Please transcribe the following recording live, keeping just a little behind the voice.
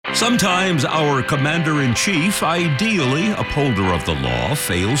Sometimes our commander-in-chief, ideally upholder of the law,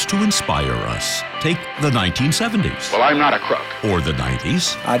 fails to inspire us. Take the 1970s. Well, I'm not a crook. Or the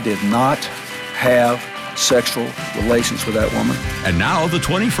 90s. I did not have sexual relations with that woman. And now the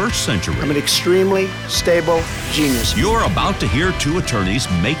 21st century. I'm an extremely stable genius. You're about to hear two attorneys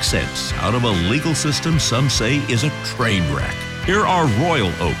make sense out of a legal system some say is a train wreck. Here are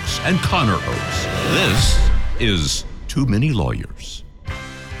Royal Oakes and Connor Oakes. This is Too Many Lawyers.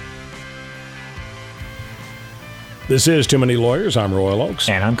 This is Too Many Lawyers. I'm Royal Oakes.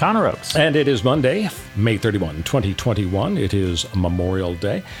 And I'm Connor Oakes. And it is Monday, May 31, 2021. It is Memorial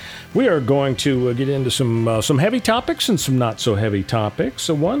Day. We are going to get into some heavy topics and some not so heavy topics.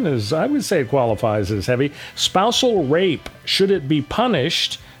 So one is, I would say it qualifies as heavy. Spousal rape. Should it be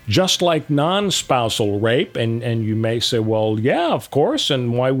punished just like non-spousal rape? And you may say, well, yeah, of course,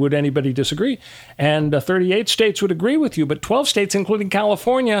 and why would anybody disagree? And 38 states would agree with you, but 12 states, including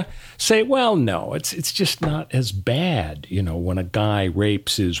California, say, well, no, it's just not as bad, when a guy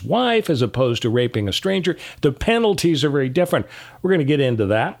rapes his wife as opposed to raping a stranger. The penalties are very different. We're going to get into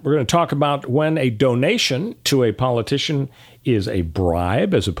that. We're going to talk about when a donation to a politician is a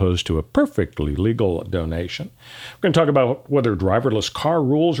bribe as opposed to a perfectly legal donation. We're going to talk about whether driverless car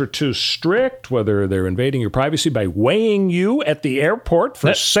rules are too strict, whether they're invading your privacy by weighing you at the airport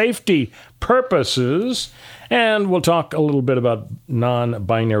for safety purposes, and we'll talk a little bit about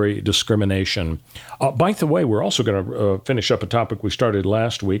non-binary discrimination. By the way, we're also going to finish up a topic we started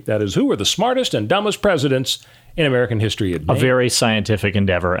last week. That is, who are the smartest and dumbest presidents in American history? A very scientific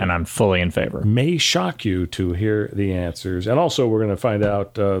endeavor, and I'm fully in favor. May shock you to hear the answers. And also, we're going to find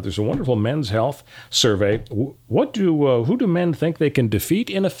out, there's a wonderful men's health survey. Who do men think they can defeat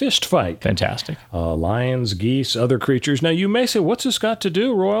in a fist fight? Fantastic. Lions, geese, other creatures. Now, you may say, what's this got to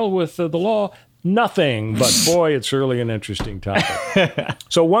do, Royal, with the law? Nothing, but boy, it's really an interesting topic.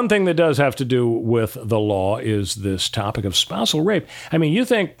 So one thing that does have to do with the law is this topic of spousal rape. I mean, you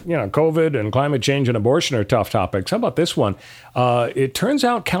think, COVID and climate change and abortion are tough topics. How about this one? It turns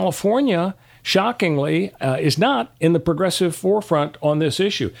out California, shockingly, is not in the progressive forefront on this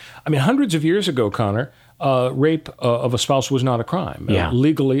issue. I mean, hundreds of years ago, Connor, rape of a spouse was not a crime. Yeah.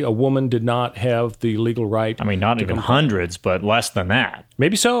 Legally, a woman did not have the legal right. I mean, not even hundreds, but less than that.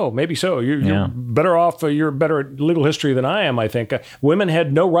 Maybe so. You're better off. You're better at legal history than I am, I think. Women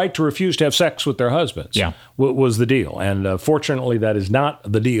had no right to refuse to have sex with their husbands. Yeah. Was the deal. And fortunately, that is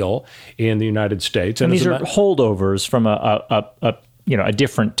not the deal in the United States. And these are holdovers from a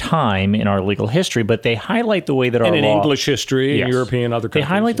different time in our legal history, but they highlight the way that our law... And in English history, yes, in European, other countries. They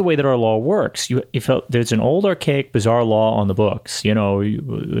highlight the way that our law works. There's an old, archaic, bizarre law on the books.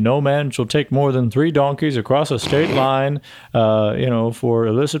 No man shall take more than 3 donkeys across a state line, for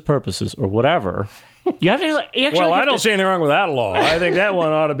illicit purposes or whatever. I don't see anything wrong with that law. I think that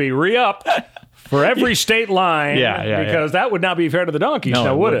one ought to be re-upped for every state line, because that would not be fair to the donkeys,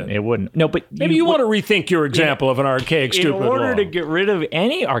 now would it? It wouldn't. No, but maybe you want to rethink your example of an archaic, stupid law. In order to get rid of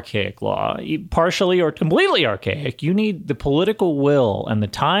any archaic law, partially or completely archaic, you need the political will and the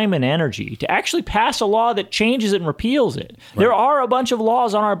time and energy to actually pass a law that changes it and repeals it. Right. There are a bunch of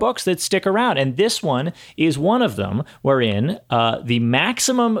laws on our books that stick around, and this one is one of them, wherein the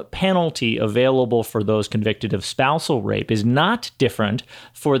maximum penalty available for those convicted of spousal rape is not different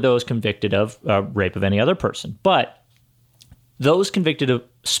for those convicted of rape of any other person. But those convicted of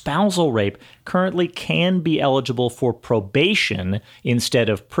spousal rape currently can be eligible for probation instead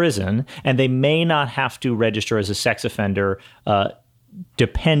of prison, and they may not have to register as a sex offender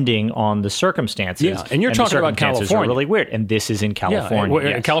depending on the circumstances. Yeah, and you're talking about California. Are really weird, and this is in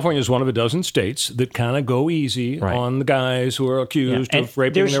California. Yeah, California is one of a dozen states that kind of go easy on the guys who are accused of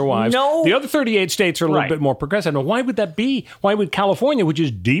raping their wives. The other 38 states are a little bit more progressive. Now, why would that be? Why would California, which is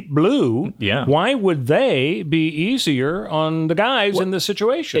deep blue, why would they be easier on the guys in this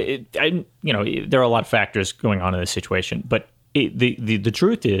situation? There are a lot of factors going on in this situation, but the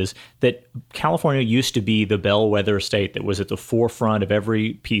truth is that California used to be the bellwether state that was at the forefront of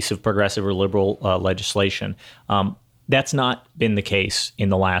every piece of progressive or liberal legislation. That's not been the case in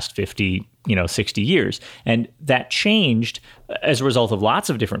the last 50, 60 years. And that changed as a result of lots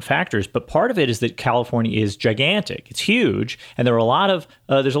of different factors. But part of it is that California is gigantic. It's huge. And there's a lot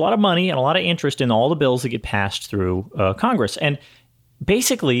of money and a lot of interest in all the bills that get passed through Congress. And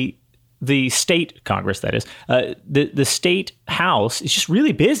basically, the state Congress, that is, the state House is just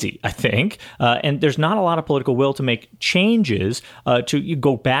really busy, I think, and there's not a lot of political will to make changes, to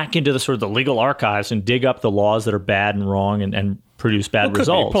go back into the sort of the legal archives and dig up the laws that are bad and wrong and produce bad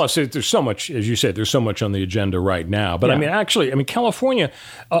results. Plus, there's so much, as you said, there's so much on the agenda right now. But California,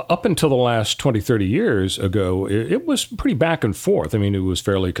 up until the last 20, 30 years ago, it was pretty back and forth. I mean, it was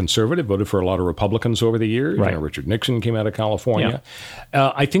fairly conservative, voted for a lot of Republicans over the years. Right. You know, Richard Nixon came out of California.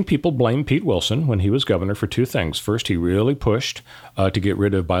 Yeah. I think people blame Pete Wilson when he was governor for two things. First, he really pushed to get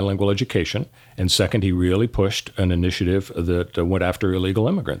rid of bilingual education. And second, he really pushed an initiative that went after illegal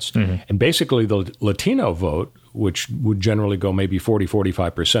immigrants. Mm-hmm. And basically, the Latino vote, which would generally go maybe 40,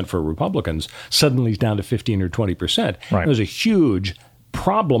 45% for Republicans, suddenly is down to 15 or 20%. Right. It was a huge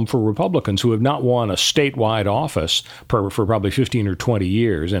problem for Republicans who have not won a statewide office for probably 15 or 20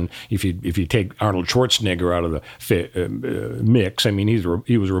 years. And if you take Arnold Schwarzenegger out of the mix, I mean,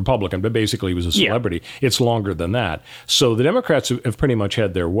 he was a Republican, but basically he was a celebrity. Yeah. It's longer than that. So the Democrats have pretty much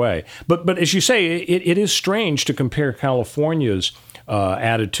had their way. But as you say, it is strange to compare California's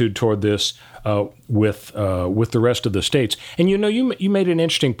attitude toward this with the rest of the states. And you made an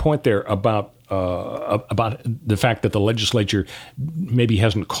interesting point there about the fact that the legislature maybe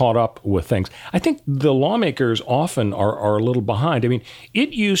hasn't caught up with things. I think the lawmakers often are a little behind. I mean,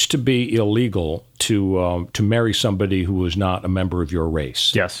 it used to be illegal to marry somebody who was not a member of your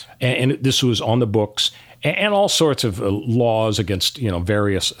race. Yes, and this was on the books. And all sorts of laws against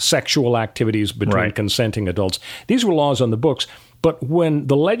various sexual activities between consenting adults. These were laws on the books. But when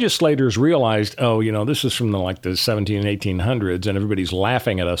the legislators realized, this is from the 17 and 1800s, and everybody's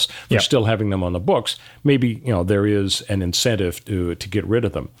laughing at us for still having them on the books, maybe there is an incentive to get rid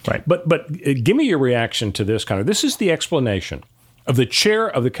of them. Right. But give me your reaction to this, Connor. This is the explanation of the chair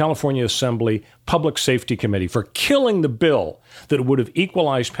of the California Assembly Public Safety Committee for killing the bill that would have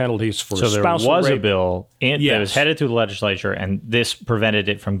equalized penalties for spousal rape. So there was a bill that was headed through the legislature, and this prevented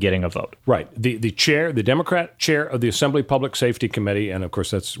it from getting a vote. Right. The Democrat chair of the Assembly Public Safety Committee, and of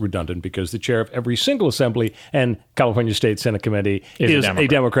course that's redundant because the chair of every single Assembly and California State Senate Committee is a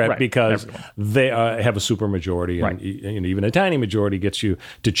Democrat because they have a supermajority, and even a tiny majority gets you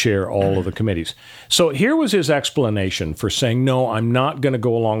to chair all of the committees. So here was his explanation for saying, no, I'm not going to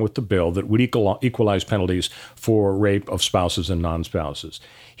go along with the bill that would equalize penalties for rape of spouses and non-spouses.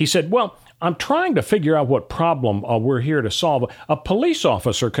 He said, well, I'm trying to figure out what problem we're here to solve. A police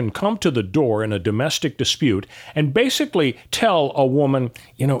officer can come to the door in a domestic dispute and basically tell a woman,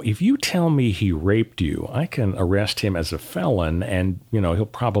 if you tell me he raped you, I can arrest him as a felon and, he'll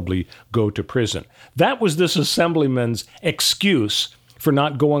probably go to prison. That was this assemblyman's excuse for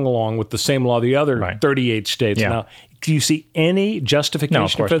not going along with the same law the other 38 states. Yeah. Now, do you see any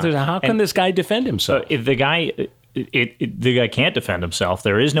justification for this? How can this guy defend himself? If the guy can't defend himself,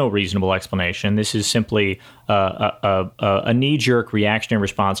 there is no reasonable explanation. This is simply a knee-jerk reactionary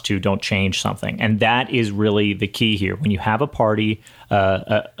response to don't change something. And that is really the key here. When you have a party,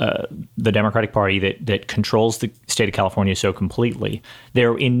 the Democratic Party that controls the state of California so completely,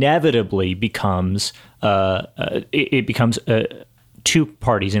 there inevitably becomes two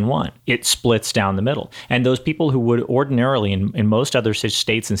parties in one. It splits down the middle. And those people who would ordinarily, in most other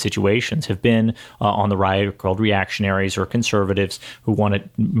states and situations, have been on the right, are called reactionaries or conservatives who want to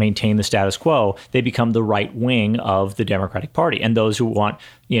maintain the status quo, they become the right wing of the Democratic Party. And those who want,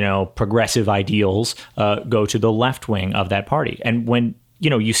 progressive ideals go to the left wing of that party. And when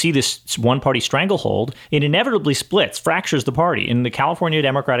you see this one-party stranglehold, it inevitably splits, fractures the party. And the California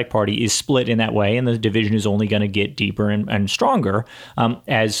Democratic Party is split in that way, and the division is only going to get deeper and stronger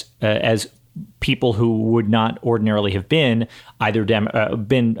as people who would not ordinarily have been either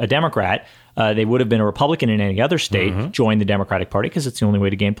been a Democrat, they would have been a Republican in any other state, join the Democratic Party because it's the only way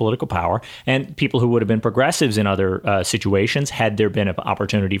to gain political power. And people who would have been progressives in other situations, had there been an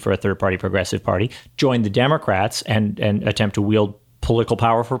opportunity for a third-party progressive party, join the Democrats and attempt to wield political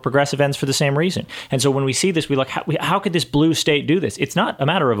power for progressive ends for the same reason. And so when we see this, we look, how could this blue state do this? It's not a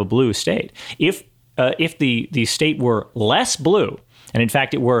matter of a blue state. If the state were less blue, and in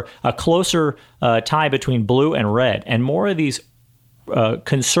fact it were a closer tie between blue and red, and more of these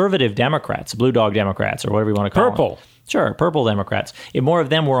conservative Democrats, blue dog Democrats, or whatever you want to call them. Sure, purple Democrats. If more of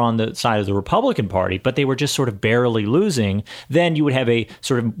them were on the side of the Republican Party, but they were just sort of barely losing, then you would have a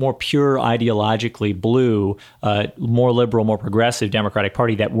sort of more pure ideologically blue, more liberal, more progressive Democratic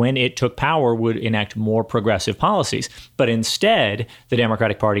Party that when it took power would enact more progressive policies. But instead, the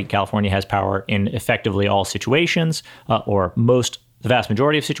Democratic Party in California has power in effectively all situations, or the vast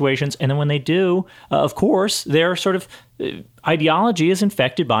majority of situations. And then when they do, of course, their sort of ideology is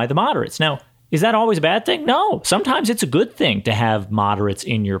infected by the moderates. Now, is that always a bad thing? No. Sometimes it's a good thing to have moderates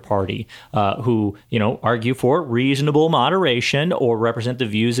in your party who, argue for reasonable moderation or represent the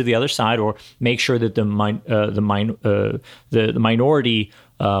views of the other side or make sure that the minority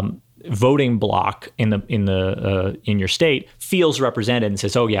voting bloc in your state feels represented and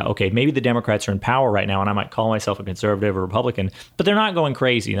says, oh yeah, okay, maybe the Democrats are in power right now and I might call myself a conservative or Republican, but they're not going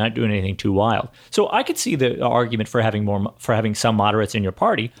crazy, not doing anything too wild. So I could see the argument for having some moderates in your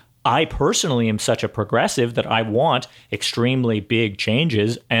party. I personally am such a progressive that I want extremely big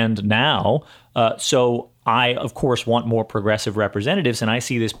changes, and now, so I, of course, want more progressive representatives, and I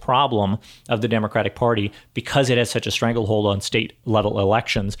see this problem of the Democratic Party because it has such a stranglehold on state-level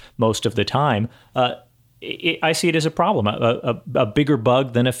elections most of the time. I see it as a problem, a bigger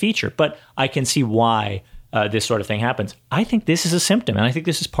bug than a feature, but I can see why this sort of thing happens. I think this is a symptom, and I think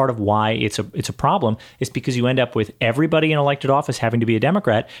this is part of why it's a problem. It's because you end up with everybody in elected office having to be a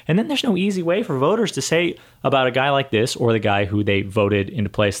Democrat, and then there's no easy way for voters to say about a guy like this or the guy who they voted into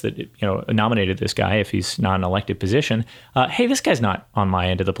place that nominated this guy if he's not an elected position. Hey, this guy's not on my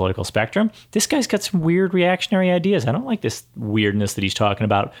end of the political spectrum. This guy's got some weird reactionary ideas. I don't like this weirdness that he's talking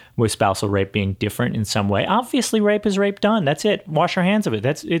about with spousal rape being different in some way. Obviously, rape is rape done. That's it. Wash your hands of it.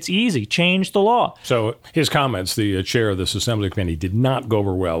 It's easy. Change the law. So his comments, the chair of this Assembly Committee, did not go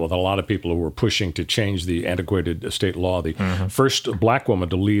over well with a lot of people who were pushing to change the antiquated state law. The first black woman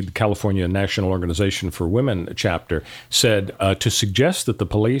to lead the California National Organization for Women chapter said to suggest that the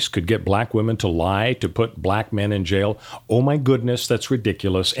police could get black women to lie to put black men in jail. Oh, my goodness, that's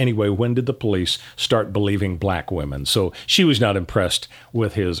ridiculous. Anyway, when did the police start believing black women? So she was not impressed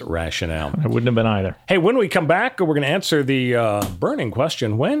with his rationale. I wouldn't have been either. Hey, when we come back, we're going to answer the burning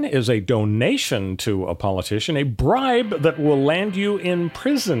question. When is a donation to a politician a bribe that will land you in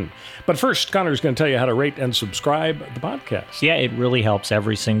prison? But first, Connor's going to tell you how to rate and subscribe the podcast. Yeah, it really helps.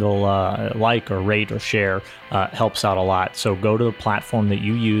 Every single like or rate or share helps out a lot. So go to the platform that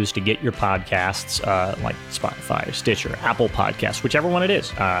you use to get your podcasts, like Spotify, Stitcher, Apple Podcasts, whichever one it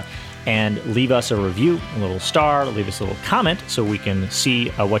is. And leave us a review, a little star, leave us a little comment so we can see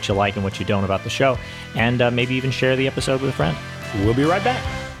what you like and what you don't about the show. And maybe even share the episode with a friend. We'll be right back.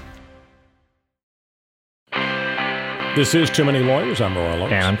 This is Too Many Lawyers. I'm Royal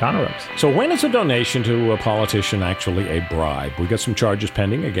Oaks. And I'm Connor Oaks. So when is a donation to a politician actually a bribe? We got some charges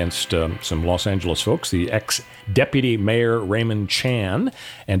pending against some Los Angeles folks. The ex-deputy mayor Raymond Chan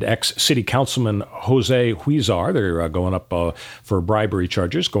and ex-city councilman Jose Huizar. They're going up for bribery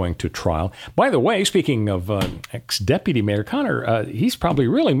charges, going to trial. By the way, speaking of ex-deputy mayor Connor, he's probably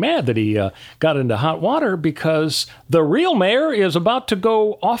really mad that he got into hot water because the real mayor is about to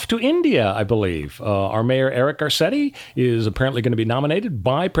go off to India, I believe. Our mayor, Eric Garcetti, is apparently going to be nominated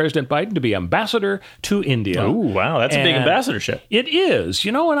by President Biden to be ambassador to India. Oh, wow. That's a big ambassadorship. It is.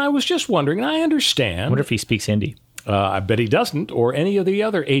 And I was just wondering, and I understand. I wonder if he speeks Hindi. I bet he doesn't, or any of the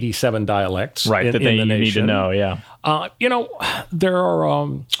other 87 dialects that in the nation. Need to know, yeah. There are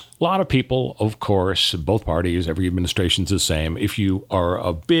a lot of people, of course, both parties, every administration's the same. If you are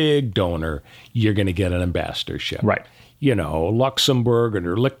a big donor, you're going to get an ambassadorship. Right. Luxembourg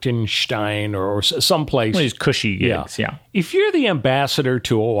or Liechtenstein or someplace. One of these cushy gigs, yeah. If you're the ambassador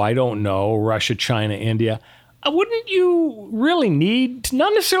to, I don't know, Russia, China, India, wouldn't you really need,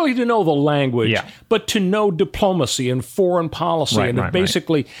 not necessarily to know the language, but to know diplomacy and foreign policy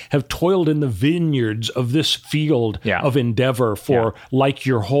basically have toiled in the vineyards of this field of endeavor for like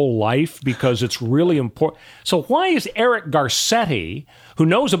your whole life because it's really important. So why is Eric Garcetti, who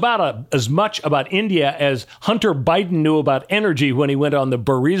knows about as much about India as Hunter Biden knew about energy when he went on the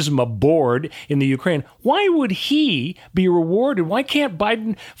Burisma board in the Ukraine, why would he be rewarded? Why can't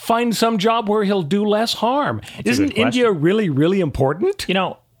Biden find some job where he'll do less harm? Isn't India really, really important?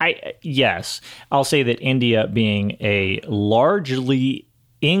 Yes. I'll say that India being a largely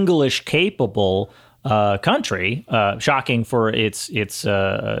English-capable country, shocking for its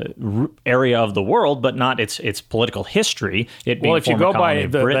area of the world, but not its political history. Well, if you go by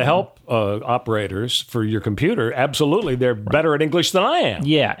the help operators for your computer, absolutely, they're better at English than I am.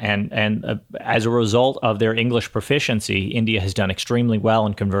 Yeah, and as a result of their English proficiency, India has done extremely well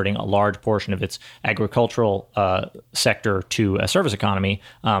in converting a large portion of its agricultural sector to a service economy,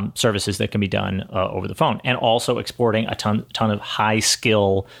 services that can be done over the phone, and also exporting a ton of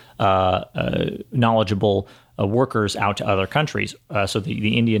high-skill knowledgeable workers out to other countries. So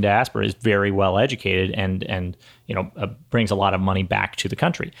the Indian diaspora is very well educated and brings a lot of money back to the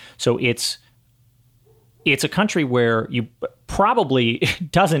country. So it's a country where you probably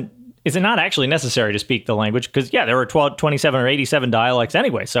is it not actually necessary to speak the language? Because, there are 27 or 87 dialects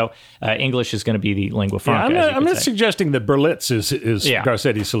anyway. So English is going to be the lingua franca. I'm not suggesting that Berlitz is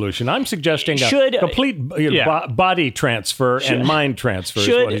Garcetti's solution. I'm suggesting a complete body transfer and mind transfer is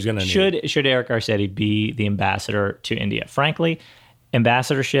what he's going to need. Should Eric Garcetti be the ambassador to India? Frankly,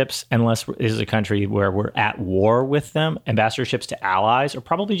 ambassadorships, unless this is a country where we're at war with them, ambassadorships to allies are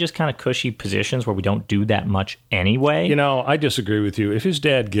probably just kind of cushy positions where we don't do that much anyway. You know, I disagree with you. If his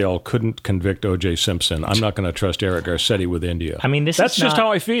dad, Gil, couldn't convict O.J. Simpson, I'm not going to trust Eric Garcetti with India. I mean, that's just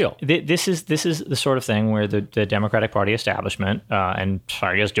how I feel. This is the sort of thing where the Democratic Party establishment, and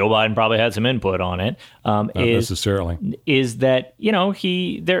I guess Joe Biden probably had some input on it, not necessarily. Is that, you know,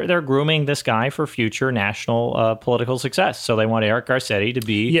 they're grooming this guy for future national political success. So they want Eric Garcetti to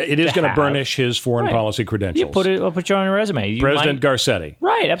be. Yeah, it is going to burnish his foreign policy credentials. You put you on your resume. Garcetti.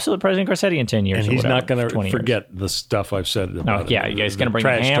 Right, absolutely. President Garcetti in 10 years. And he's not going to forget the stuff I've said about him. Yeah, he's going to bring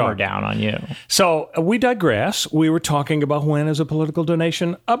the hammer down on you. So we digress. We were talking about when is a political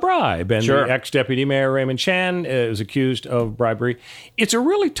donation a bribe. And the ex-deputy mayor Raymond Chan is accused of bribery. It's a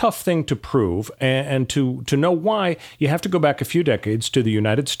really tough thing to prove. And to know why, you have to go back a few decades to the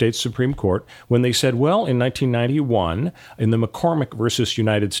United States Supreme Court when they said, well, in 1991, in the McCormick versus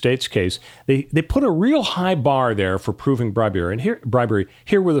United States case, they put a real high bar there for proving bribery. And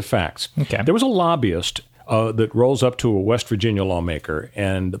here were the facts. Okay. There was a lobbyist that rolls up to a West Virginia lawmaker,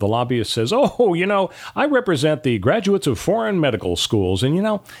 and the lobbyist says, oh, you know, I represent the graduates of foreign medical schools, and, you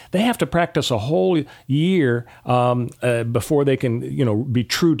know, they have to practice a whole year before they can, you know, be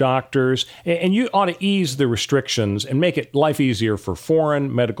true doctors, and you ought to ease the restrictions and make it life easier for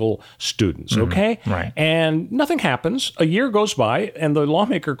foreign medical students, okay? Right. And nothing happens. A year goes by, and the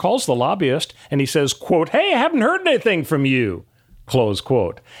lawmaker calls the lobbyist, and he says, quote, hey, I haven't heard anything from you, close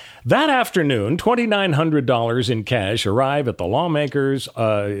quote. That afternoon, $2,900 in cash arrives at the lawmaker's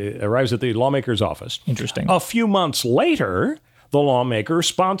office. Interesting. A few months later, the lawmaker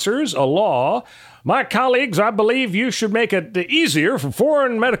sponsors a law. My colleagues, I believe you should make it easier for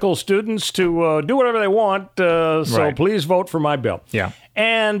foreign medical students to do whatever they want. So please vote for my bill. Yeah.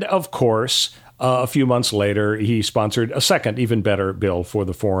 And of course, a few months later, he sponsored a second, even better bill for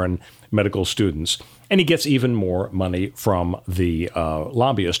the foreign medical students. And he gets even more money from the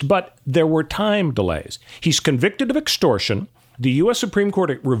lobbyist. But there were time delays. He's convicted of extortion. The U.S. Supreme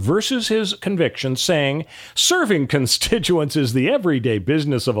Court reverses his conviction, saying serving constituents is the everyday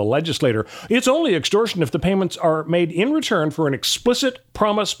business of a legislator. It's only extortion if the payments are made in return for an explicit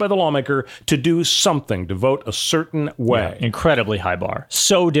promise by the lawmaker to do something, to vote a certain way. Yeah, incredibly high bar.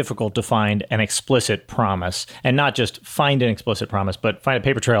 So difficult to find an explicit promise, and not just find an explicit promise, but find a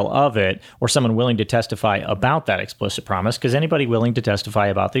paper trail of it or someone willing to testify about that explicit promise, because anybody willing to testify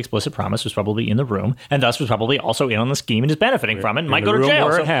about the explicit promise was probably in the room and thus was probably also in on the scheme and is benefiting from it and might go to jail.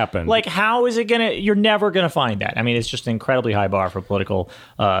 Where it happened. Like, how is it going to, you're never going to find that. I mean, it's just an incredibly high bar for political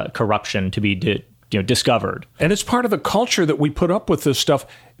corruption to be discovered. And it's part of the culture that we put up with this stuff.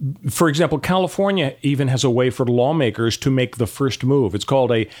 For example, California even has a way for lawmakers to make the first move. It's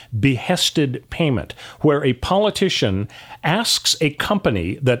called a behested payment, where a politician asks a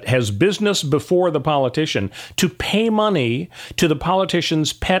company that has business before the politician to pay money to the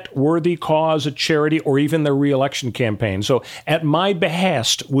politician's pet worthy cause, a charity, or even their reelection campaign. So at my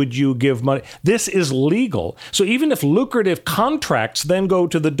behest, would you give money? This is legal. So even if lucrative contracts then go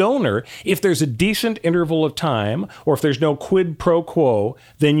to the donor, if there's a decent interval of time, or if there's no quid pro quo,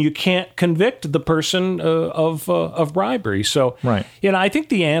 then you can't convict the person of bribery. So, you know, I think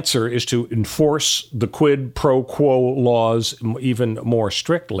the answer is to enforce the quid pro quo laws even more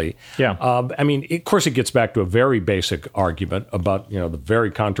strictly. Yeah. I mean, of course, it gets back to a very basic argument about, you know, the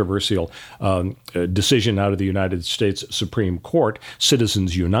very controversial decision out of the United States Supreme Court,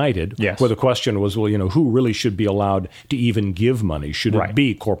 Citizens United, where the question was, well, you know, who really should be allowed to even give money? Should it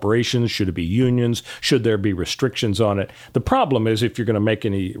be corporations? Should it be unions? Should there be restrictions on it? The problem is, if you're going to make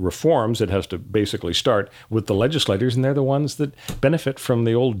any reforms, it has to basically start with the legislators, and they're the ones that benefit from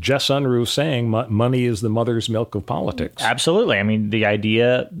the old Jess Unruh saying, money is the mother's milk of politics. Absolutely. I mean, the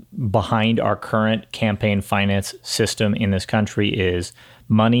idea behind our current campaign finance system in this country is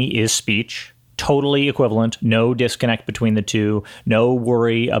money is speech. Totally equivalent, no disconnect between the two, no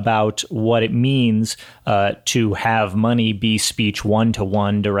worry about what it means to have money be speech,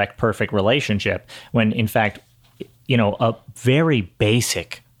 one-to-one, direct, perfect relationship, when in fact, you know, a very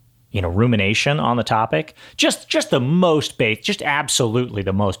basic, you know, rumination on the topic, just the most base, just absolutely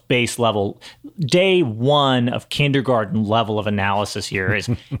the most base level, day one of kindergarten level of analysis here is,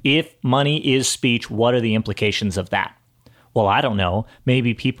 if money is speech, what are the implications of that? Well, I don't know.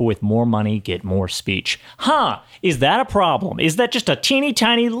 Maybe people with more money get more speech. Is that a problem? Is that just a teeny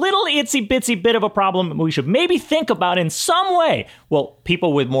tiny little itsy bitsy bit of a problem we should maybe think about in some way? Well,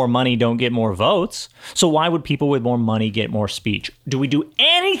 people with more money don't get more votes. So why would people with more money get more speech? Do we do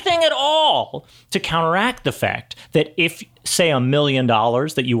anything at all to counteract the fact that if, say, $1 million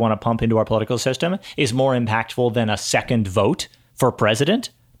that you want to pump into our political system is more impactful than a second vote for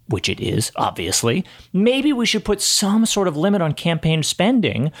president, which it is, obviously, maybe we should put some sort of limit on campaign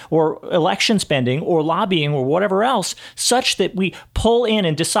spending or election spending or lobbying or whatever else, such that we pull in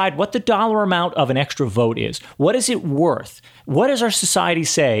and decide what the dollar amount of an extra vote is. What is it worth? What does our society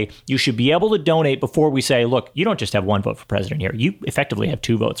say you should be able to donate before we say, look, you don't just have one vote for president here. You effectively have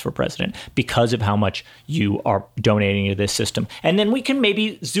 2 votes for president because of how much you are donating to this system. And then we can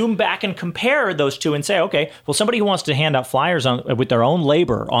maybe zoom back and compare those two and say, okay, well, somebody who wants to hand out flyers with their own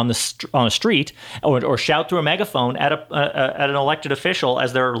labor on a street or shout through a megaphone at an elected official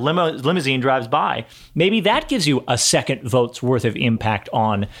as their limousine drives by, maybe that gives you a second vote's worth of impact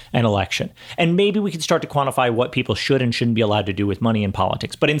on an election. And maybe we can start to quantify what people should and shouldn't be allowed to do with money in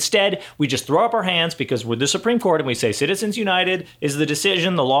politics. But instead, we just throw up our hands because we're the Supreme Court and we say Citizens United is the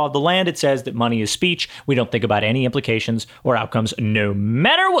decision, the law of the land. It says that money is speech. We don't think about any implications or outcomes no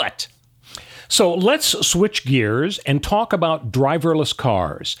matter what. So let's switch gears and talk about driverless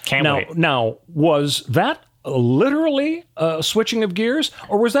cars. Can't wait. Now, was that literally switching of gears,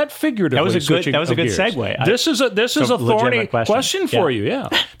 or was that figuratively? That was a good gears? segue. This is a thorny question for you, yeah.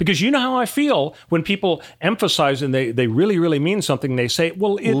 Because you know how I feel when people emphasize and they really, really mean something. They say,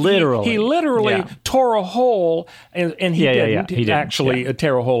 "Well, he literally tore a hole," and he didn't. He didn't actually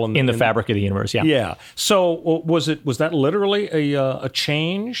tear a hole in the fabric of the universe. Yeah. Yeah. So was that literally a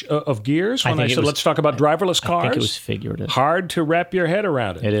change of gears when I said let's talk about driverless cars? I think it was figurative. Hard to wrap your head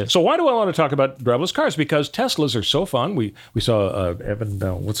around it. It is. So why do I want to talk about driverless cars? Because Teslas are so fun. We saw Evan,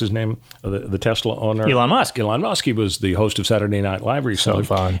 what's his name? The Tesla owner. Elon Musk. Elon Musk. He was the host of Saturday Night Live recently.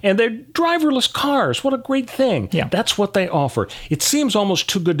 So fun. And they're driverless cars. What a great thing. Yeah. That's what they offer. It seems almost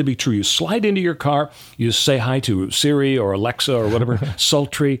too good to be true. You slide into your car, you say hi to Siri or Alexa or whatever,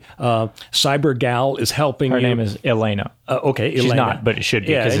 sultry. Cyber Gal is helping Her you. name is Elena. Okay, Elena. She's not, but it should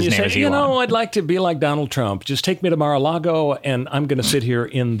be because his name is Elon. I'd like to be like Donald Trump. Just take me to Mar-a-Lago, and I'm going to sit here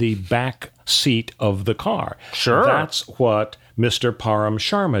in the back seat of the car. Sure. That's what Mr. Param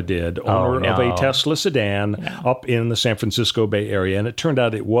Sharma did, owner of a Tesla sedan up in the San Francisco Bay Area. And it turned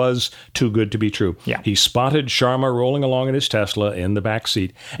out it was too good to be true. Yeah. He spotted Sharma rolling along in his Tesla in the back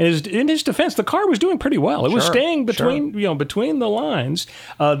seat. And in his defense, the car was doing pretty well. It was staying between the lines.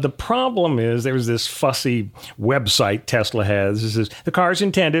 The problem is there was this fussy website Tesla has. This is, the car is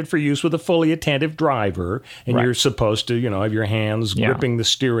intended for use with a fully attentive driver, and you're supposed to, have your hands gripping the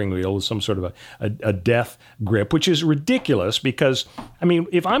steering wheel with some sort of a death grip, which is ridiculous because,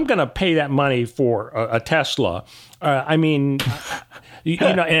 if I'm going to pay that money for a Tesla, and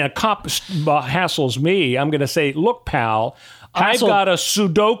a cop hassles me, I'm going to say, look, pal, I've got a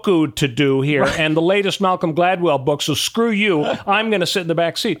Sudoku to do here and the latest Malcolm Gladwell book, so screw you. I'm going to sit in the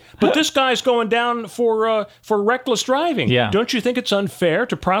back seat. But this guy's going down for reckless driving. Yeah. Don't you think it's unfair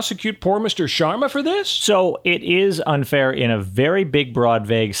to prosecute poor Mr. Sharma for this? So it is unfair in a very big, broad,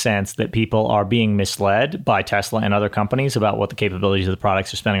 vague sense that people are being misled by Tesla and other companies about what the capabilities of the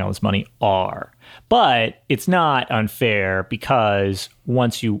products they're spending all this money are. But it's not unfair because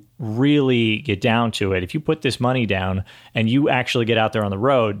once you really get down to it, if you put this money down and you actually get out there on the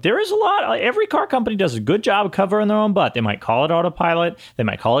road, there is a lot. Every car company does a good job of covering their own butt. They might call it autopilot. They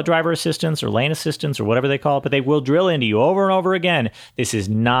might call it driver assistance or lane assistance or whatever they call it, but they will drill into you over and over again. This is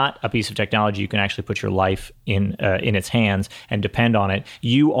not a piece of technology you can actually put your life in its hands and depend on it.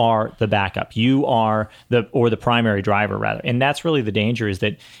 You are the backup. You are the primary driver, rather. And that's really the danger, is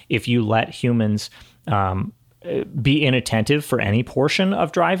that if you let humans be inattentive for any portion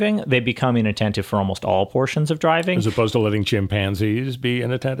of driving, they become inattentive for almost all portions of driving. As opposed to letting chimpanzees be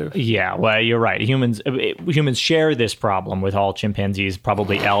inattentive? Yeah, well, you're right. Humans share this problem with all chimpanzees,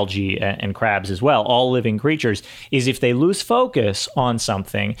 probably algae and crabs as well, all living creatures, is if they lose focus on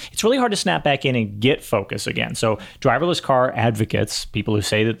something, it's really hard to snap back in and get focus again. So driverless car advocates, people who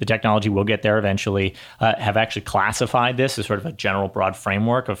say that the technology will get there eventually, have actually classified this as sort of a general broad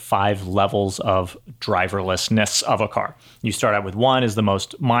framework of 5 levels of driverlessness of a car. You start out with 1 is the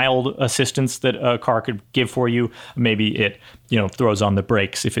most mild assistance that a car could give for you. Maybe it, throws on the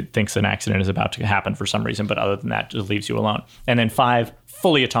brakes if it thinks an accident is about to happen for some reason, but other than that, just leaves you alone. And then 5,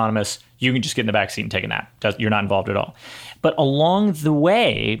 fully autonomous. You can just get in the back seat and take a nap. You're not involved at all. But along the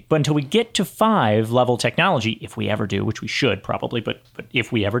way, but until we get to 5 level technology, if we ever do, which we should probably, but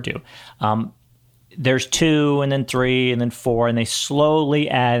if we ever do, there's 2 and then 3 and then 4, and they slowly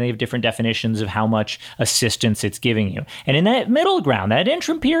add, and they have different definitions of how much assistance it's giving you. And in that middle ground, that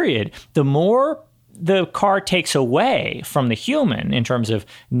interim period, the more the car takes away from the human in terms of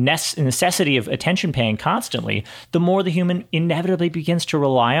necessity of attention paying constantly, the more the human inevitably begins to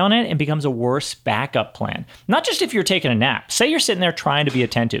rely on it and becomes a worse backup plan. Not just if you're taking a nap. Say you're sitting there trying to be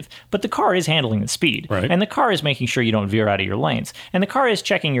attentive, but the car is handling the speed. Right. And the car is making sure you don't veer out of your lanes. And the car is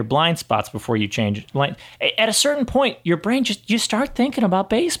checking your blind spots before you change lane. At a certain point, your brain you start thinking about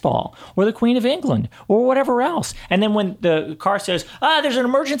baseball or the Queen of England or whatever else. And then when the car says, there's an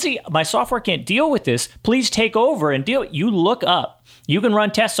emergency, my software can't deal with this, please take over and deal. You look up. You can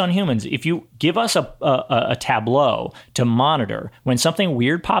run tests on humans. If you give us a tableau to monitor, when something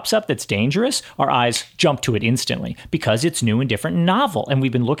weird pops up that's dangerous, our eyes jump to it instantly because it's new and different and novel. And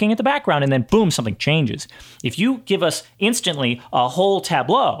we've been looking at the background and then boom, something changes. If you give us instantly a whole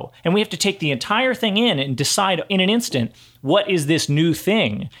tableau and we have to take the entire thing in and decide in an instant, what is this new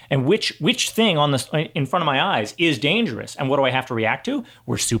thing and which thing in front of my eyes is dangerous and what do I have to react to?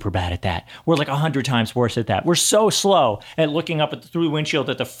 We're super bad at that. We're like 100 times worse at that. We're so slow at looking up through the windshield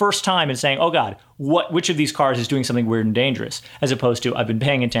at the first time and saying, oh God, which of these cars is doing something weird and dangerous? As opposed to I've been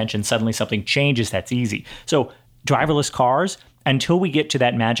paying attention, suddenly something changes, that's easy. So driverless cars, until we get to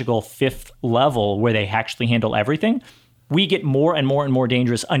that magical 5th level where they actually handle everything, we get more and more and more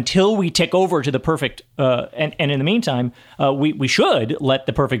dangerous until we tick over to the perfect. And in the meantime, we should let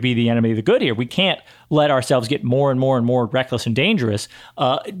the perfect be the enemy of the good here. We can't let ourselves get more and more and more reckless and dangerous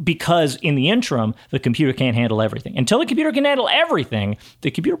because in the interim, the computer can't handle everything. Until the computer can handle everything,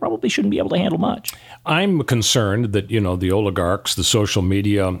 the computer probably shouldn't be able to handle much. I'm concerned that, the oligarchs, the social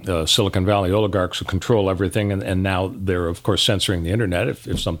media, Silicon Valley oligarchs who control everything, and now they're, of course, censoring the internet.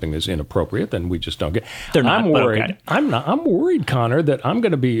 If something is inappropriate, then we just don't get. They're not. I'm worried. Okay. I'm worried, Connor, that I'm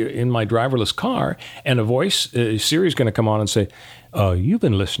going to be in my driverless car and a voice, Siri's going to come on and say, you've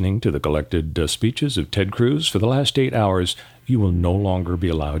been listening to the collected speeches of Ted Cruz for the last 8 hours. You will no longer be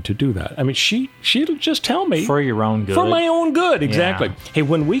allowed to do that. I mean, she'll just tell me. For your own good. For my own good, exactly. Yeah. Hey,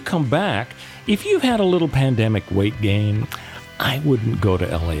 when we come back, if you've had a little pandemic weight gain, I wouldn't go to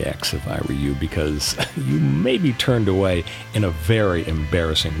LAX if I were you because you may be turned away in a very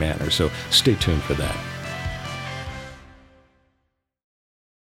embarrassing manner. So stay tuned for that.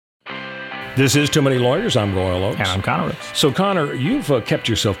 This is Too Many Lawyers. I'm Royal Oakes. And I'm Connor. So, Connor, you've kept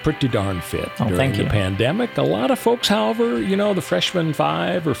yourself pretty darn fit during the pandemic. A lot of folks, however, the freshman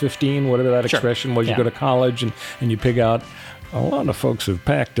 5 or 15, whatever that expression was, you go to college and you pig out. A lot of folks have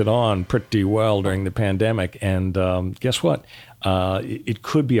packed it on pretty well during the pandemic. And guess what? It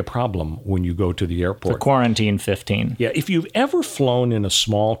could be a problem when you go to the airport. The quarantine 15. Yeah, if you've ever flown in a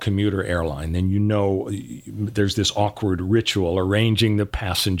small commuter airline, then there's this awkward ritual arranging the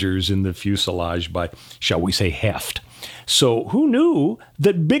passengers in the fuselage by, shall we say, heft. So who knew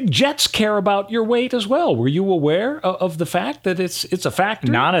that big jets care about your weight as well? Were you aware of the fact that it's a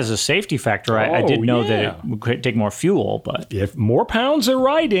factor? Not as a safety factor. I did know that it could take more fuel, but if more pounds are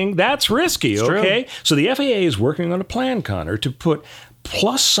riding, that's risky, it's okay? True. So the FAA is working on a plan, Connor, to put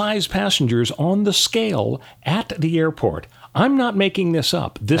plus-size passengers on the scale at the airport. I'm not making this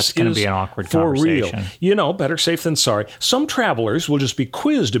up. That's going to be an awkward for conversation. Real. Better safe than sorry. Some travelers will just be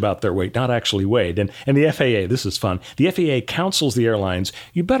quizzed about their weight, not actually weighed. And the FAA, this is fun, the FAA counsels the airlines,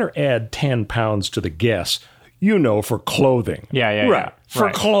 you better add 10 pounds to the guess, for clothing. Yeah. Right.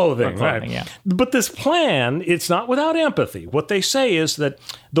 For clothing, right. Yeah. But this plan, it's not without empathy. What they say is that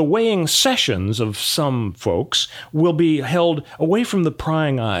the weighing sessions of some folks will be held away from the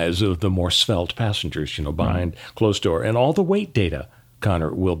prying eyes of the more svelte passengers, behind closed door. And all the weight data,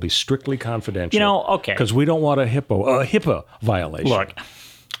 Connor, will be strictly confidential. Okay. Because we don't want a HIPAA violation.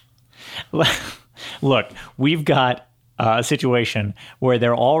 Look, we've got a situation where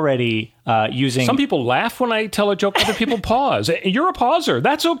they're already using... Some people laugh when I tell a joke. Other people pause. You're a pauser.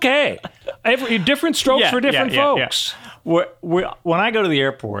 That's okay. Different strokes for different folks. Yeah. When I go to the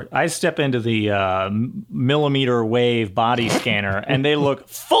airport, I step into the millimeter wave body scanner, and they look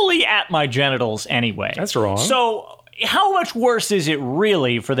fully at my genitals anyway. That's wrong. So how much worse is it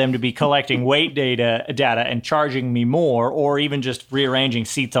really for them to be collecting weight data and charging me more, or even just rearranging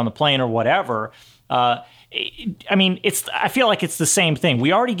seats on the plane or whatever? I feel like it's the same thing.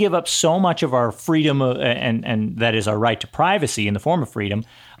 We already give up so much of our freedom, and that is our right to privacy in the form of freedom,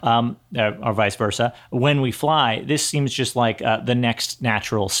 or vice versa. When we fly, this seems just like the next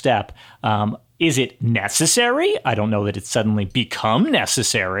natural step. Is it necessary? I don't know that it's suddenly become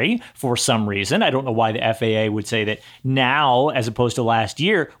necessary for some reason. I don't know why the FAA would say that now, as opposed to last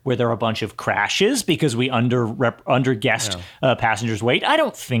year, where there are a bunch of crashes because we under-guessed passengers' weight. I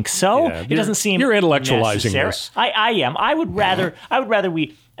don't think so. Yeah, it doesn't seem you're intellectualizing necessary. this. I am. I would rather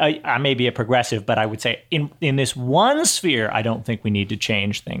we. I may be a progressive, but I would say in this one sphere, I don't think we need to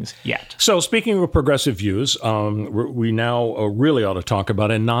change things yet. So speaking of progressive views, we now really ought to talk about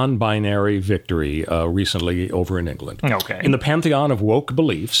a non-binary victory recently over in England. Okay. In the pantheon of woke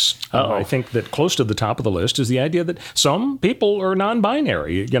beliefs, I think that close to the top of the list is the idea that some people are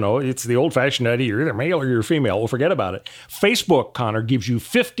non-binary. You know, it's the old-fashioned idea, you're either male or you're female. Well, forget about it. Facebook, Connor, gives you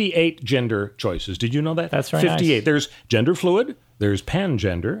 58 gender choices. Did you know that? That's right. 58. Nice. There's gender fluid. There's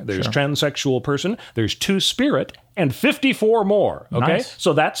pangender, there's transsexual person, there's two-spirit, and 54 more, okay? Nice.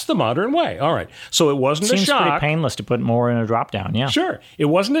 So that's the modern way. All right. So it wasn't a Seems shock. pretty painless to put more in a drop-down, yeah. Sure. It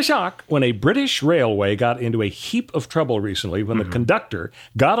wasn't a shock when a British railway got into a heap of trouble recently when the conductor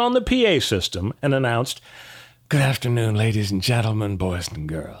got on the PA system and announced, "Good afternoon, ladies and gentlemen, boys and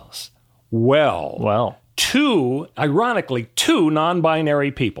girls." Well. Ironically, two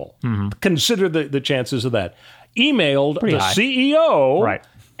non-binary people, consider the chances of that, emailed Pretty the high. CEO, Right.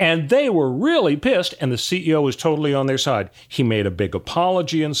 and they were really pissed, and the CEO was totally on their side. He made a big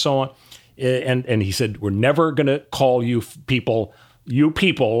apology and so on, and he said, "We're never going to call you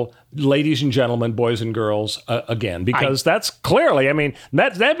people, ladies and gentlemen, boys and girls, again," because that's clearly, I mean,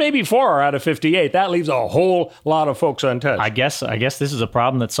 that may be 4 out of 58. That leaves a whole lot of folks untouched. I guess this is a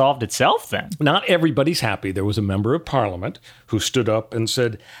problem that solved itself then. Not everybody's happy. There was a member of parliament who stood up and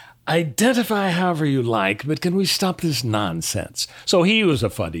said, "Identify however you like, but can we stop this nonsense?" So he was a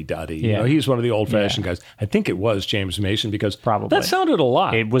fuddy-duddy. Yeah. You know, he's one of the old-fashioned guys. I think it was James Mason because Probably. that sounded a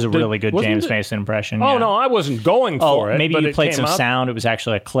lot. It was a really good wasn't James it? Mason impression. Oh, yeah. no, I wasn't going for it. Maybe but you it played came some up. sound. It was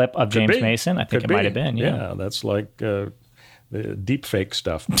actually a clip of James be. Mason. I think Could it might be. have been. Yeah. That's like the deep fake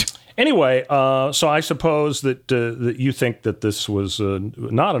stuff. Anyway, so I suppose that you think that this was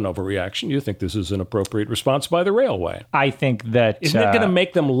not an overreaction. You think this is an appropriate response by the railway. I think that Isn't it going to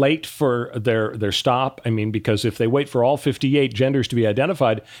make them late for their stop? I mean, because if they wait for all 58 genders to be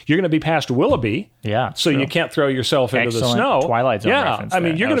identified, you're going to be past Willoughby. Yeah, So true. you can't throw yourself into the Excellent snow. Twilight Zone Yeah. reference I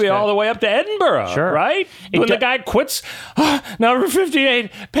mean, there. you're That going to be was all good. the way up to Edinburgh, Sure. right? It When the do- guy quits, number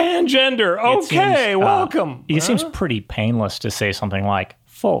 58, pangender. Okay, welcome. It seems pretty painless to say something like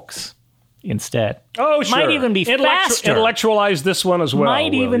 "folks" instead. Oh, sure. Might even be faster. Intellectualize this one as well.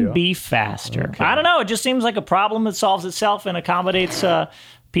 Might will even you? be faster. I don't know. It just seems like a problem that solves itself and accommodates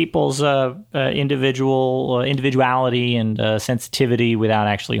people's individuality and sensitivity without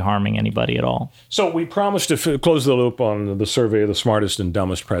actually harming anybody at all. So we promised to close the loop on the survey of the smartest and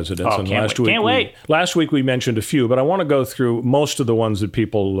dumbest presidents. Oh, and can't wait. Last week we mentioned a few, but I want to go through most of the ones that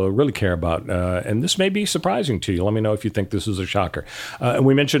people really care about. And this may be surprising to you. Let me know if you think this is a shocker. And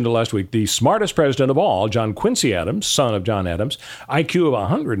we mentioned last week the smartest president of all, John Quincy Adams, son of John Adams, IQ of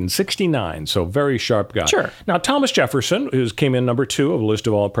 169. So very sharp guy. Sure. Now, Thomas Jefferson, who came in number 2 of the list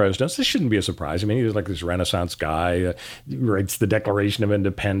of all presidents, this shouldn't be a surprise. I mean, he was like this Renaissance guy, writes the Declaration of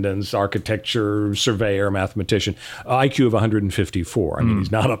Independence, architecture, surveyor, mathematician, IQ of 154. I mean,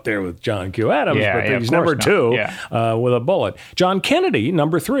 he's not up there with John Q. Adams, but of he's course number not. 2 with a bullet. John Kennedy,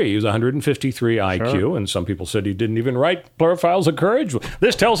 number 3, he was 153 IQ, and some people said he didn't even write Pluriphiles of Courage.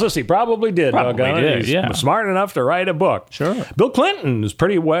 This tells us he probably did. Probably doggone it. did, He's yeah. smart enough to write a book. Sure. Bill Clinton is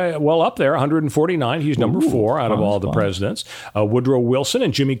pretty well up there, 149. He's number 4 out of all the presidents. Woodrow Wilson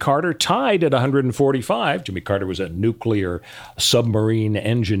and Jimmy Carter tied at 145. Jimmy Carter was a nuclear submarine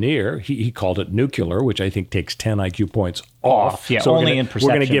engineer. He called it nuclear, which I think takes 10 IQ points off. Yeah, so only we're in We're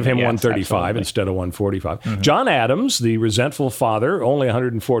going to perception, give him yes, 135 absolutely. instead of 145. John Adams, the resentful father, only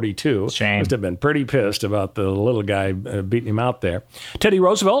 142. Shame. Must have been pretty pissed about the little guy beating him out there. Teddy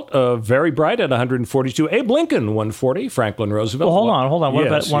Roosevelt, very bright at 142. Abe Lincoln, 140. Franklin Roosevelt. Well, hold on. What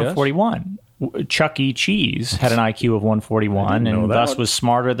Yes, about 141? Chuck E. Cheese had an IQ of 141 know and that. thus was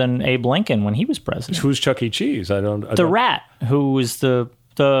smarter than Abe Lincoln when he was president. Who's Chuck E. Cheese? The rat, who was the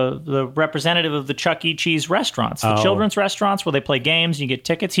representative of the Chuck E. Cheese restaurants, the children's restaurants where they play games and you get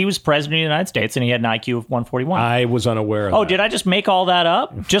tickets. He was president of the United States and he had an IQ of 141. I was unaware of Oh, that. did I just make all that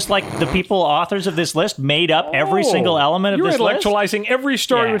up? Just like the authors of this list made up every single element of this You're list? intellectualizing every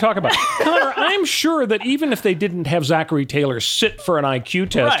story Yeah. we talk about. Connor, I'm sure that even if they didn't have Zachary Taylor sit for an IQ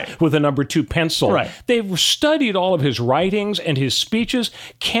test Right. with a number 2 pencil, Right. they've studied all of his writings and his speeches.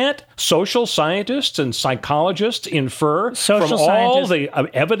 Can't social scientists and psychologists infer Social from all scientists- the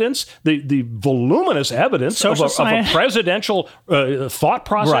evidence, the voluminous evidence of a presidential thought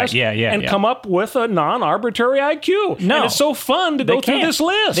process, right? Yeah, come up with a non-arbitrary IQ. No, and it's so fun to go through this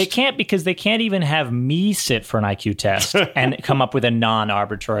list. They can't, because they can't even have me sit for an IQ test and come up with a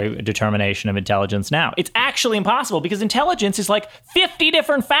non-arbitrary determination of intelligence. Now, it's actually impossible, because intelligence is like 50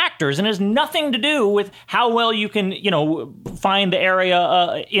 different factors and has nothing to do with how well you can, find the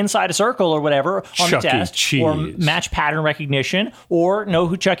area inside a circle or whatever on the test, or match pattern recognition, or know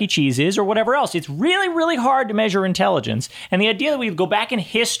who Chuck E. Cheese is, or whatever else. It's really, really hard to measure intelligence. And the idea that we go back in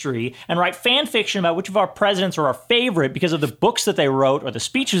history and write fan fiction about which of our presidents are our favorite because of the books that they wrote or the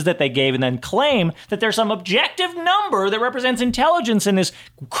speeches that they gave, and then claim that there's some objective number that represents intelligence in this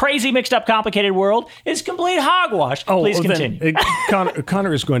crazy, mixed up, complicated world is complete hogwash. Please continue.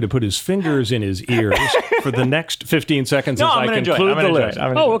 Connor is going to put his fingers in his ears for the next 15 seconds as I conclude the list.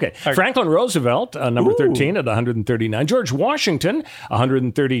 Okay. Franklin Roosevelt, number 13 at 139. George Washington,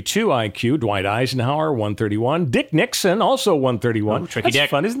 132 IQ. Dwight Eisenhower, 131. Dick Nixon, also 131. Tricky Dick.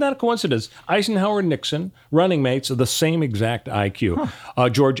 Fun. Isn't that a coincidence? Eisenhower and Nixon, running mates, of the same exact IQ.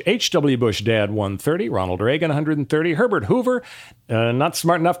 George H.W. Bush, dad, 130. Ronald Reagan, 130. Herbert Hoover, not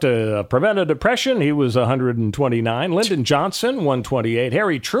smart enough to prevent a depression. He was 129. Lyndon Johnson, 128.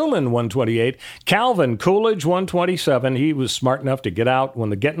 Harry Truman, 128. Calvin Coolidge, 127. He was smart enough to get out when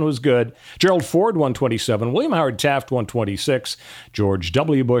the getting was good. Gerald Ford, 127. William Howard Taft, 126. George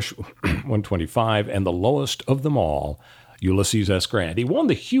W. Bush, 125. And the lowest of them all, Ulysses S. Grant. He won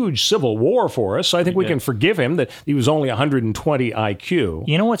the huge Civil War for us, so I think we can forgive him that he was only 120 IQ.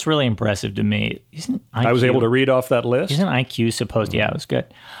 You know what's really impressive to me? I was able to read off that list. Isn't IQ supposed to... Yeah, it was good.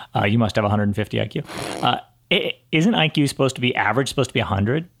 You must have 150 IQ. Isn't IQ supposed to be average, supposed to be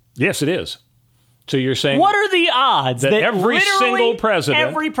 100? Yes, it is. So you're saying... What are the odds that every single president...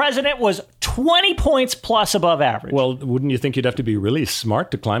 Every president was 20 points plus above average? Well, wouldn't you think you'd have to be really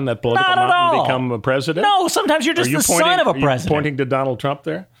smart to climb that political mountain and become a president? No, sometimes you're just the son of a president. Are you pointing to Donald Trump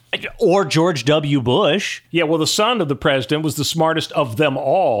there? Or George W. Bush. Yeah, well, the son of the president was the smartest of them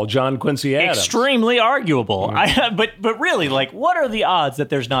all, John Quincy Adams. Extremely arguable. But really, what are the odds that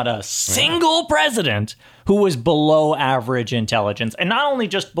there's not a single president who was below average intelligence? And not only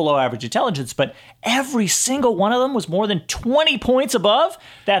just below average intelligence, but every single one of them was more than 20 points above?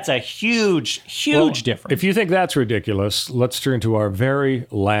 That's a huge difference. If you think that's ridiculous, let's turn to our very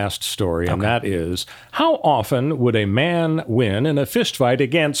last story, and that is, how often would a man win in a fistfight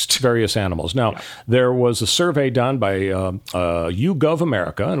against various animals? Now, there was a survey done by YouGov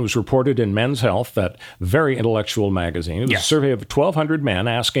America, and it was reported in Men's Health, that very intellectual magazine. It was a survey of 1,200 men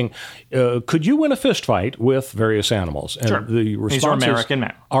asking, could you win a fistfight with various animals? And the responses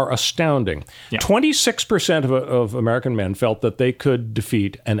are astounding. 26% of American men felt that they could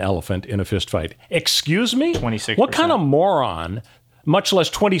defeat an elephant in a fistfight. Excuse me? 26%. What kind of moron, much less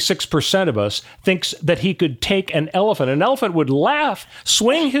 26% of us, thinks that he could take an elephant? An elephant would laugh,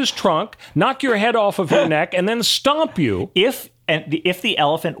 swing his trunk, knock your head off of your neck, and then stomp you. If the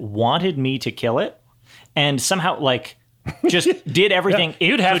elephant wanted me to kill it, and somehow, just did everything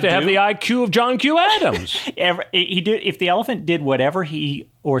you'd have to have the IQ of John Q. Adams. If the elephant did whatever he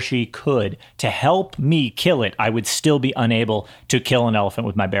or she could to help me kill it, I would still be unable to kill an elephant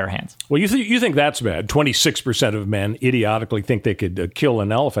with my bare hands. Well, you think that's bad. 26% of men idiotically think they could kill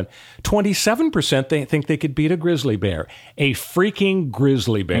an elephant. 27% they think they could beat a grizzly bear. A freaking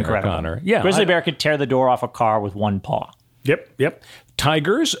grizzly bear, Incredible. Connor. Yeah, grizzly bear could tear the door off a car with one paw. Yep.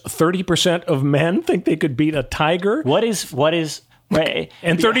 Tigers, 30% of men think they could beat a tiger. What is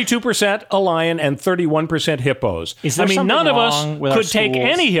and 32% a lion and 31% hippos. None of us could take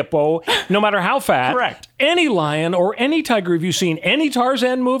any hippo, no matter how fat. Correct. Any lion or any tiger. Have you seen any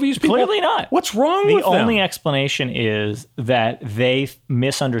Tarzan movies? Clearly not. What's wrong with them? The only explanation is that they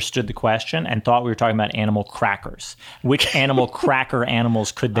misunderstood the question and thought we were talking about animal crackers. Which animal cracker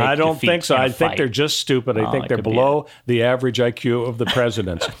animals could they defeat? I don't think so. I think they're just stupid. I think they're below the average IQ of the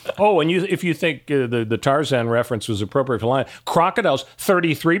presidents. And if you think the Tarzan reference was appropriate for lion, crocodiles,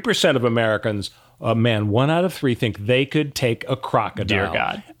 33% of Americans, man, 1 out of 3 think they could take a crocodile. Dear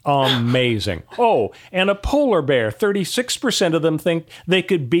God. Amazing. And a polar bear, 36% of them think they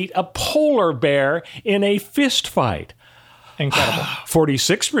could beat a polar bear in a fist fight. Incredible.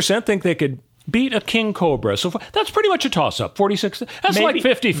 46% think they could beat a king cobra. So that's pretty much a toss-up. 46, that's like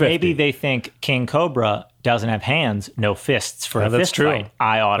 50-50. Maybe they think king cobra doesn't have hands, no fists for a fist fight.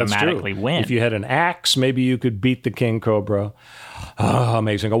 I automatically win. If you had an axe, maybe you could beat the king cobra.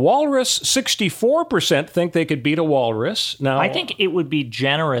 Amazing. A walrus, 64% think they could beat a walrus. Now, I think it would be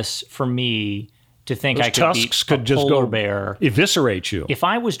generous for me to think I could beat a polar bear. Eviscerate you. If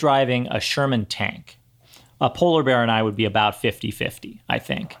I was driving a Sherman tank a polar bear and I would be about 50-50, I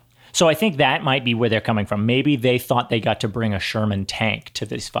think. So I think that might be where they're coming from. Maybe they thought they got to bring a Sherman tank to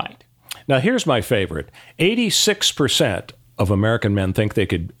this fight. Now, here's my favorite. 86% of American men think they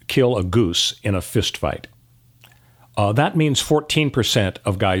could kill a goose in a fist fight. That means 14%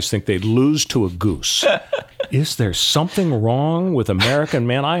 of guys think they'd lose to a goose. Is there something wrong with American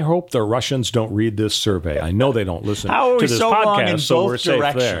men? I hope the Russians don't read this survey. I know they don't listen How are to we this so wrong in podcast, so both we're safe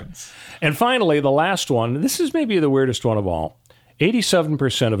there. directions? And finally, the last one. This is maybe the weirdest one of all.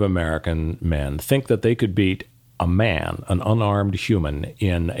 87% of American men think that they could beat a man, an unarmed human,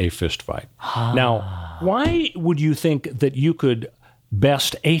 in a fist fight. Now, why would you think that you could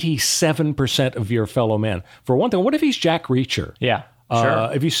best 87% of your fellow men? For one thing, what if he's Jack Reacher? Yeah.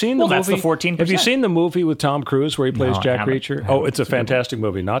 Sure. Have you seen the movie? That's the 14%. Have you seen the movie with Tom Cruise where he plays Jack Reacher? Oh, it's a fantastic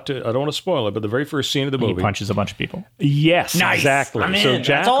movie. I don't want to spoil it, but the very first scene of the movie, he punches a bunch of people. Yes, Nice. exactly. I'm in. So That's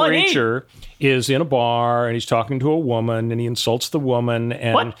Jack all I need. Reacher is in a bar and he's talking to a woman and he insults the woman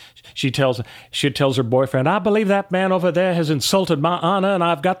and What? she tells her boyfriend, "I believe that man over there has insulted my honor and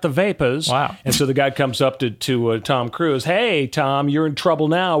I've got the vapors." Wow. And so the guy comes up to Tom Cruise, "Hey Tom, you're in trouble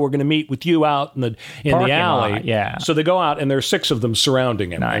now. We're going to meet with you out in the Parking alley." lot, yeah. So they go out and there's 6 of them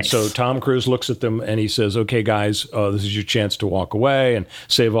surrounding him. Nice. And so Tom Cruise looks at them and he says, "Okay, guys, this is your chance to walk away and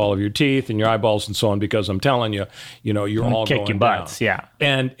save all of your teeth and your eyeballs and so on because I'm telling you, you're all kick going your butts." down."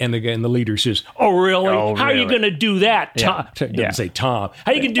 Yeah. And again, the leader says, "Oh, really? Oh, How are you really? going to do that, Yeah. Tom?" Doesn't Yeah. say Tom.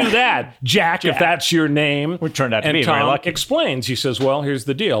 "How you going to do that, Jack, if that's your name?" We turned out to and be Tom very lucky. explains. He says, "Well, here's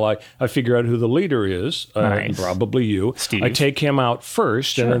the deal. I figure out who the leader is, Nice. probably you. Steve. I take him out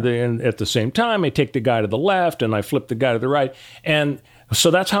first, and then at the same time, I take the guy to the left, and I flip the guy to the right. And so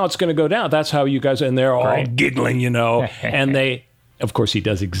that's how it's going to go down. That's how you guys," and they're all Right. giggling, and they... Of course, he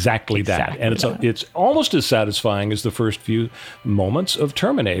does exactly that. And it's almost as satisfying as the first few moments of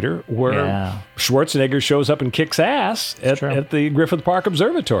Terminator, where Schwarzenegger shows up and kicks ass at the Griffith Park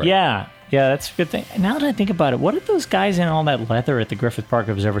Observatory. Yeah, that's a good thing. Now that I think about it, what did those guys in all that leather at the Griffith Park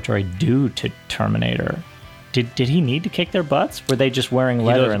Observatory do to Terminator? Did he need to kick their butts? Were they just wearing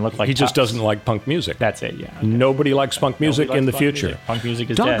leather and look like He just pups? doesn't like punk music. That's it, yeah. Okay. Nobody likes punk music Nobody in the likes future. music. Punk music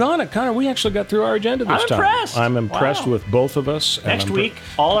is Doggone it, Connor. We actually got through our agenda this I'm time. impressed. I'm impressed Wow. with both of us. and Next week,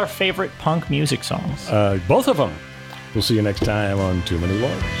 all our favorite punk music songs. both of them. We'll see you next time on Too Many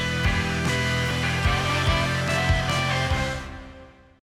Lawyers.